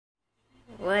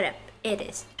What up? It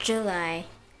is July.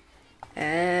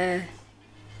 It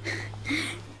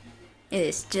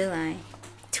is July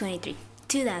 23,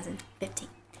 2015.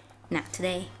 Now,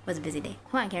 today was a busy day.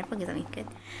 Hold on, Karen, focus on me. Good.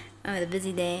 It was a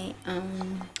busy day.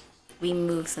 We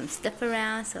moved some stuff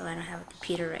around, so I don't have a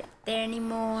computer right there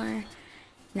anymore.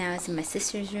 Now it's in my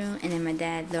sister's room, and then my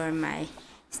dad lowered my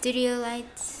studio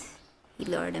lights. He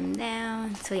lowered them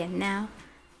down. So yeah, now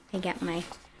I got my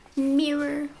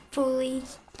mirror fully.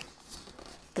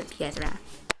 Flip you guys around.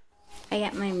 I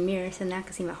got my mirror, so now I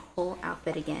can see my whole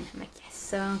outfit again. I'm like, yes.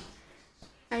 So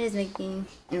I'm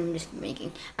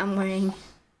wearing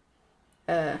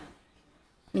a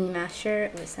Minnie Mouse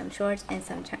shirt with some shorts and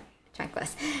some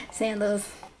chanclas, sandals,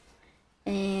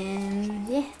 and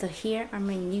yeah. So here are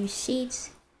my new sheets.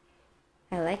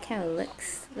 I like how it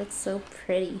looks. It looks so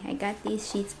pretty. I got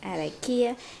these sheets at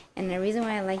IKEA, and the reason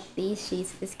why I like these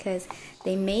sheets is because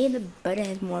they made the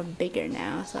buttons more bigger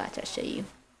now. So I'll just show you.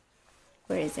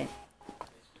 Where is it?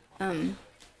 Oh,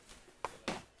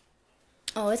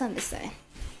 it's on this side.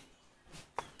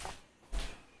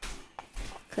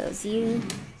 Close you.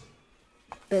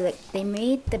 But look, they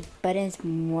made the buttons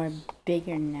more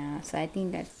bigger now, so I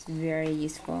think that's very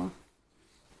useful.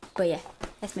 But yeah,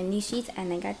 that's my new sheets,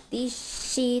 and I got these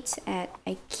sheets at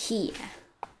IKEA.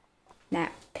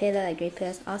 That pillow, like gray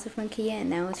pillow, is also from IKEA,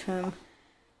 and that was from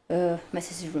my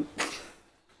sister's room.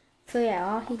 So yeah,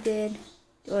 all he did.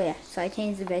 Oh yeah, so I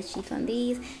changed the bed sheets on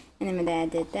these, and then my dad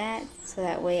did that, so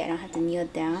that way I don't have to kneel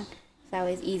down. So that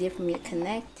way it's easier for me to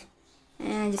connect.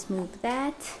 And I just moved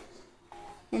that,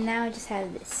 and now I just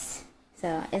have this.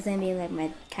 So it's gonna be like my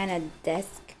kind of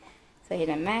desk. So here's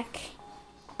my Mac,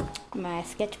 my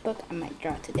sketchbook. I might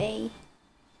draw today.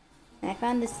 And I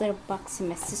found this little box in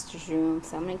my sister's room,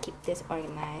 so I'm gonna keep this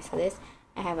organized. So this,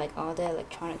 I have like all the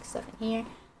electronic stuff in here,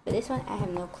 but this one I have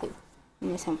no clue.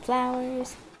 And there's some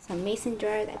flowers, some mason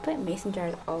jars. I put mason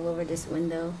jars all over this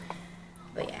window,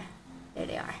 but yeah, there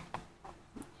they are.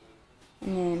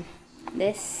 And then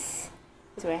this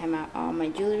is where I have all my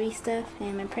jewelry stuff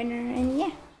and my printer, and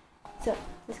yeah. So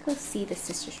let's go see the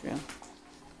sister's room.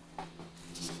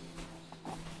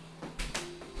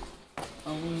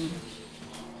 And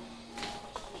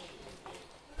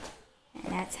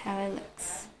that's how it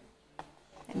looks.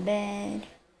 A bed,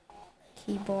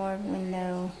 keyboard,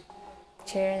 window,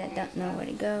 chair that don't know where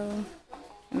to go.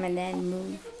 And my dad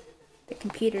moved the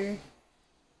computer.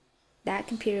 That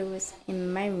computer was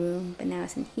in my room, but now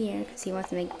it's in here because he wants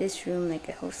to make this room like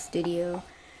a whole studio.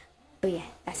 But yeah,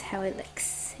 that's how it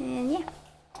looks. And yeah,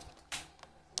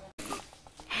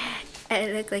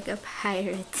 I look like a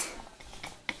pirate.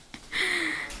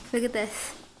 Look at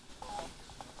this.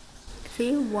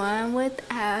 See, one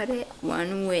without it,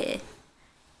 one with.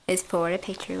 It's for the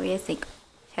picture. What do you think?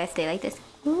 Should I stay like this?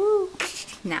 Woo!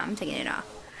 Now I'm taking it off.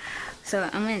 So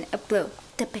I'm gonna upload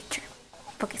the picture.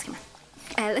 Focus, come on.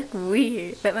 I look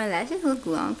weird, but my lashes look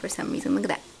long for some reason. Look at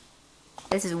that.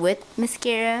 This is with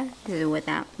mascara. This is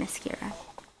without mascara.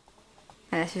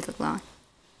 My lashes look long.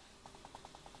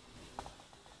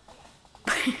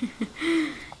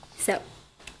 So,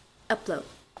 upload.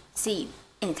 See you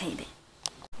in a tiny bit.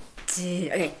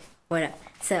 Okay, what up?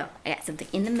 So, I got something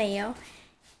in the mail,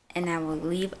 and I will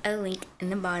leave a link in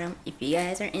the bottom if you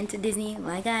guys are into Disney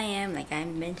like I am, like I've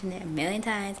mentioned it a million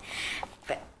times.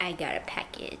 But I got a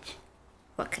package.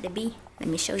 What could it be? Let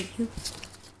me show you.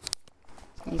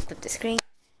 Let me flip the screen.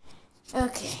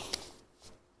 Okay.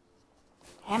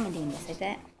 How am I doing this like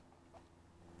that?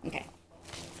 Okay.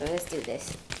 So let's do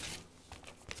this.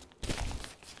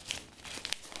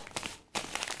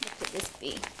 What could this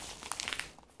be?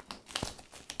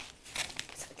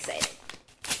 So excited.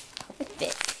 Hope it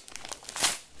fits.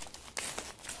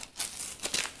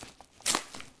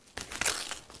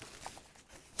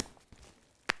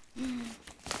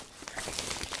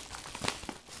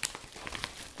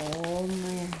 Oh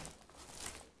man.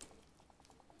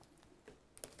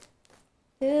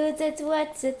 Who's it,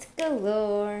 what's it,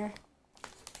 galore.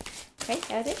 Right,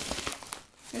 that was it?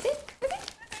 That's it? That's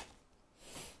it?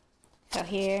 So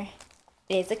here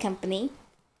is the company.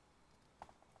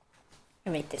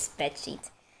 I made this bed sheet.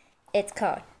 It's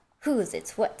called Who's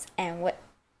It's, What's, and What?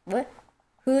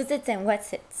 Who's It's and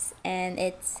What's It's. And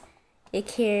it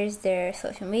carries their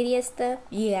social media stuff.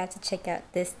 You have to check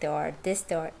out this store. This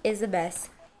store is the best.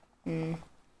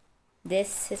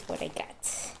 This is what I got.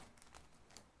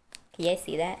 Can you guys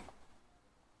see that?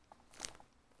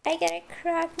 I got a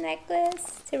Crock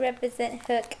necklace to represent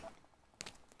Hook.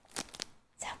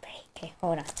 So pretty. Okay,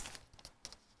 hold on.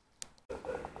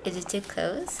 Is it too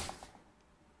close?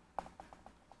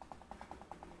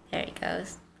 There he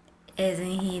goes.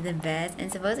 Isn't he the best?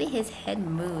 And supposedly his head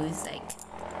moves like,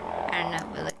 I I don't know,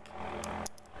 but look.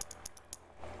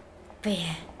 But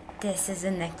yeah, this is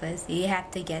a necklace. You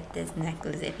have to get this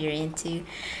necklace if you're into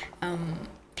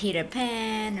Peter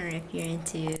Pan, or if you're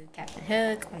into Captain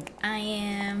Hook like I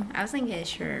am. I was gonna get a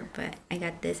shirt, but I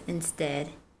got this instead,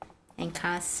 and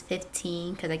costs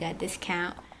 15 because I got a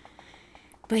discount.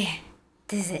 But yeah,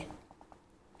 this is it.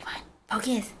 Come on,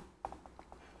 focus.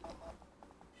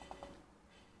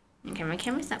 Okay, my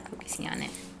camera's not focusing on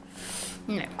it.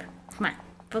 Nope. Come on,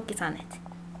 focus on it.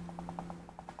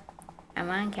 I'm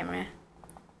on camera.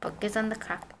 Focus on the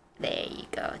clock. There you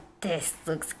go. This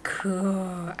looks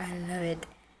cool. I love it.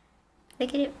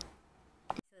 Look at it.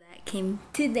 So that came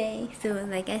today. So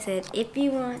like I said, if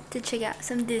you want to check out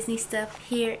some Disney stuff,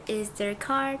 here is their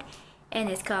card. And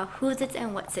it's called Who's It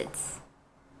and What's It.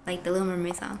 Like the Little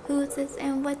Mermaid song. Who's It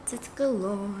and What's It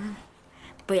galore.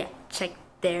 But yeah, check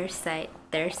their site.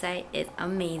 Their site is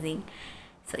amazing.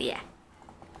 So yeah.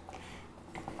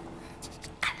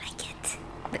 I like it.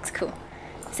 Looks cool.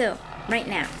 So right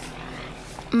now,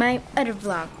 my other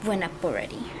vlog went up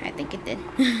already. I think it did.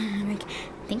 I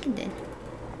think it did.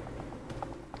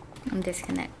 I'm just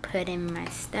gonna put in my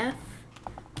stuff.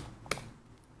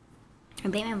 I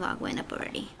think my vlog went up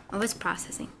already. I was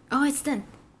processing. Oh, it's done.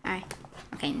 Alright.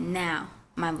 Okay, now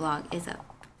my vlog is up.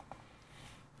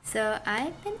 So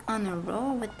I've been on a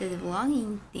roll with this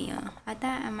vlogging deal. I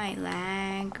thought I might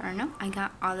lag, or no, I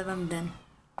got all of them done.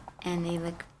 And they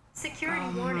look, security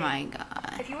oh warning. my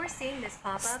god. If you are seeing this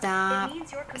pop up, Stop. it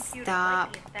means your computer Stop.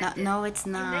 might be infected. No, it's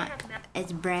not.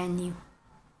 It's brand new.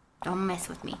 Don't mess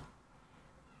with me.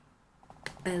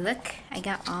 But look, I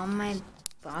got all my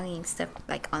vlogging stuff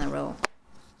like on a roll.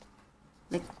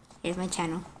 Look, here's my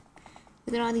channel.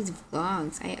 Look at all these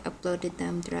vlogs. I uploaded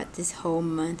them throughout this whole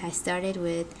month. I started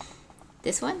with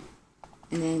this one,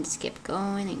 and then just kept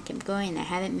going and kept going. I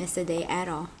haven't missed a day at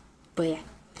all. But yeah.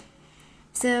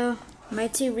 So my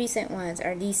two recent ones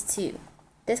are these two.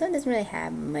 This one doesn't really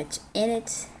have much in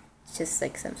it. It's just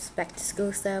like some back to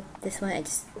school stuff. This one I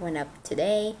just went up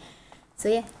today. So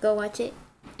yeah, go watch it.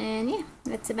 And yeah,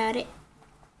 that's about it.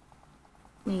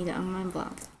 Need it on my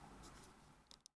vlog.